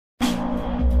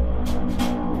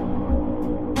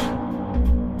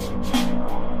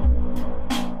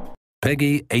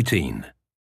Peggy 18.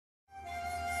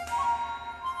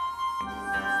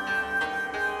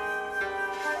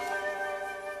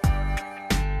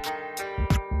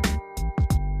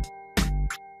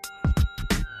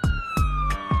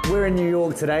 We're in New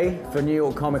York today for New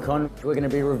York Comic Con. We're going to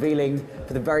be revealing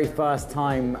for the very first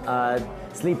time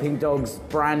Sleeping Dogs'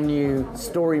 brand new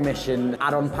story mission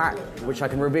add-on pack, which I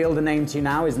can reveal the name to you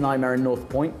now is Nightmare in North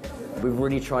Point. We've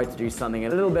really tried to do something a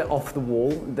little bit off the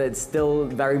wall that's still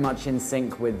very much in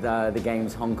sync with the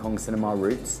game's Hong Kong cinema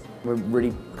roots. We're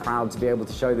really proud to be able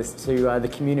to show this to the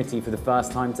community for the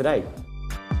first time today.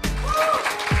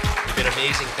 We've been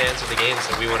amazing fans of the game,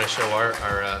 so we want to show our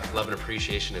love and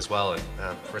appreciation as well. And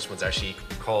first one's actually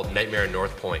called Nightmare in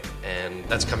North Point, and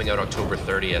that's coming out October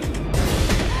 30th.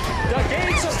 The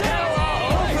gates of hell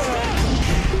are open!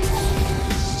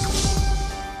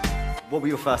 What were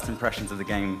your first impressions of the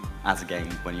game as a game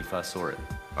when you first saw it?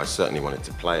 I certainly wanted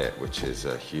to play it, which is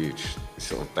a huge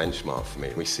sort of benchmark for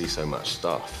me. We see so much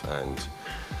stuff, and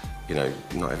you know,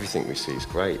 not everything we see is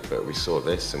great, but we saw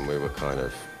this and we were kind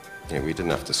of, you know, we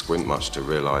didn't have to squint much to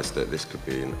realise that this could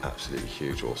be an absolutely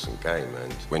huge, awesome game.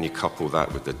 And when you couple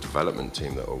that with the development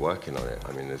team that are working on it,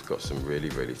 I mean, they've got some really,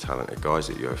 really talented guys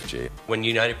at UFG. When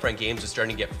United Front Games was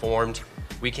starting to get formed,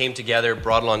 we came together,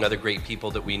 brought along other great people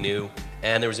that we knew,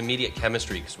 and there was immediate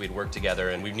chemistry because we'd worked together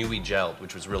and we knew we gelled,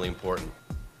 which was really important.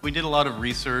 We did a lot of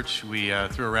research. We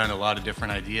threw around a lot of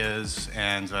different ideas,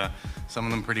 and some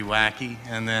of them pretty wacky.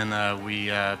 And then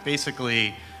we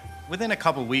basically, within a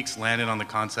couple weeks, landed on the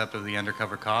concept of the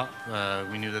undercover cop.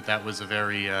 We knew that that was a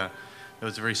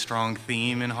very strong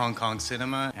theme in Hong Kong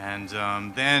cinema.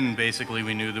 And then basically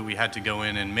we knew that we had to go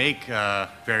in and make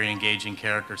very engaging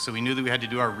characters. So we knew that we had to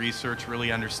do our research,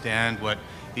 really understand what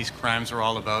these crimes are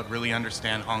all about, really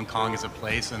understand Hong Kong as a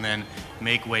place, and then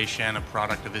make Wei Shan a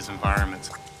product of his environment.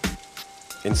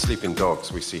 In Sleeping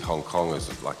Dogs, we see Hong Kong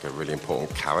as like a really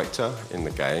important character in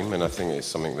the game, and I think it's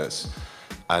something that's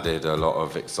added a lot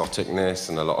of exoticness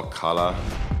and a lot of colour.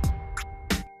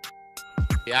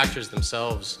 The actors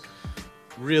themselves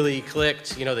really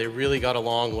clicked, you know, they really got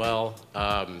along well,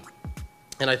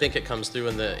 and I think it comes through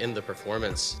in the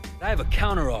performance. I have a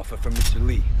counteroffer from Mr.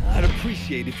 Lee. I'd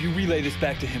appreciate if you relay this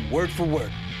back to him word for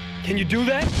word. Can you do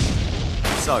that?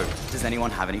 So, does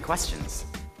anyone have any questions?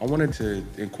 I wanted to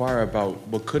inquire about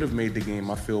what could have made the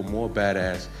game I feel more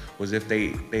badass was if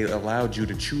they allowed you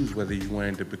to choose whether you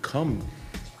wanted to become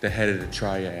the head of the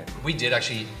triad. We did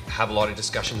actually have a lot of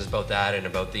discussions about that and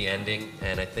about the ending,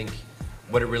 and I think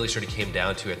what it really sort of came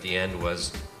down to at the end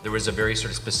was there was a very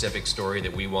sort of specific story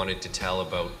that we wanted to tell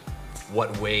about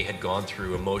what Wei had gone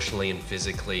through emotionally and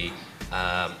physically,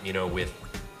 you know, with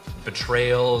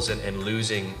betrayals and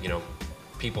losing, you know,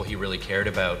 people he really cared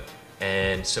about.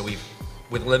 And so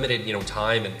with limited, you know,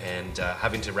 time and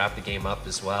having to wrap the game up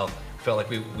as well, felt like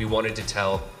we wanted to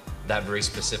tell that very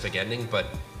specific ending, but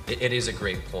it is a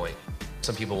great point.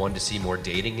 Some people wanted to see more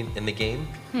dating in the game,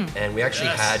 and we actually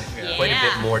had quite a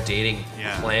bit more dating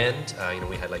planned. You know,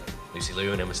 we had like Lucy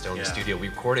Liu and Emma Stone in the studio. We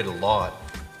recorded a lot,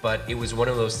 but it was one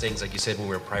of those things, like you said, when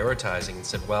we were prioritizing and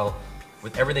said, well,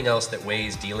 with everything else that Wei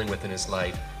is dealing with in his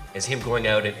life, is him going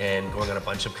out and going on a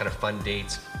bunch of kind of fun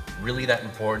dates really that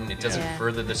important? It doesn't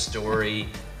further the story.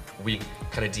 We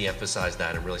kind of de-emphasized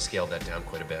that and really scaled that down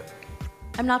quite a bit.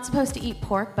 I'm not supposed to eat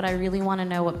pork, but I really want to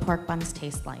know what pork buns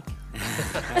taste like.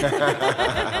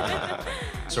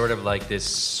 Sort of like this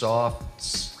soft,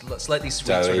 slightly sweet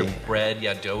doughy sort of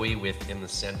bread, doughy with in the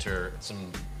center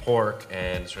some pork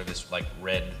and sort of this like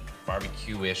red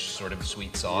barbecue-ish sort of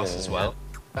sweet sauce as well.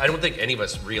 I don't think any of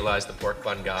us realized the pork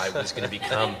bun guy was going to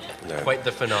become quite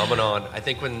the phenomenon. I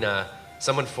think when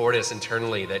someone forwarded us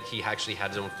internally that he actually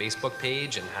had his own Facebook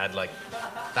page and had like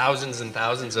thousands and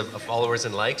thousands of followers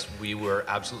and likes, we were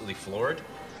absolutely floored.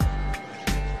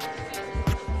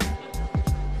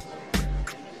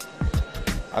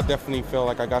 I definitely feel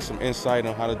like I got some insight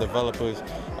on how the developers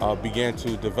began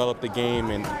to develop the game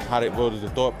and how they wrote the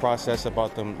thought process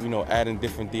about them, you know, adding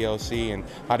different DLC and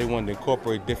how they wanted to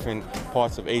incorporate different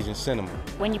parts of Asian cinema.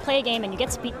 When you play a game and you get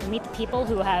to meet the people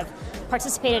who have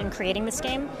participated in creating this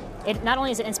game, it not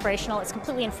only is it inspirational, it's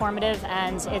completely informative,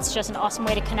 and it's just an awesome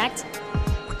way to connect.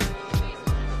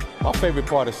 My favorite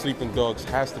part of Sleeping Dogs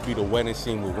has to be the wedding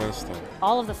scene with Winston.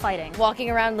 All of the fighting. Walking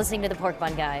around listening to the pork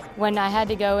bun guy. When I had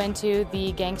to go into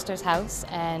the gangster's house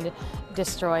and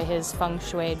destroy his feng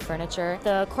shui furniture.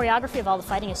 The choreography of all the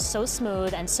fighting is so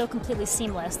smooth and so completely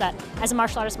seamless that as a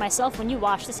martial artist myself, when you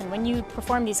watch this and when you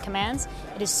perform these commands,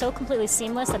 it is so completely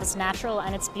seamless that it's natural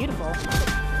and it's beautiful.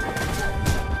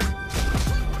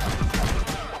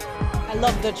 I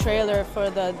love the trailer for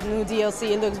the new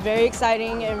DLC. It looks very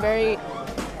exciting and very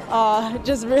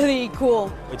just really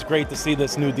cool. It's great to see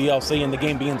this new DLC and the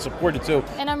game being supported too.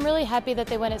 And I'm really happy that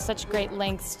they went at such great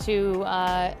lengths to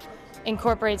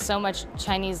incorporate so much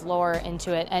Chinese lore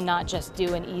into it and not just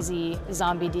do an easy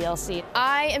zombie DLC.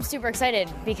 I am super excited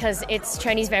because it's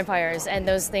Chinese vampires and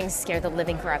those things scare the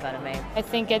living crap out of me. I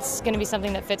think it's going to be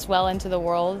something that fits well into the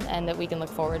world and that we can look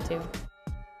forward to.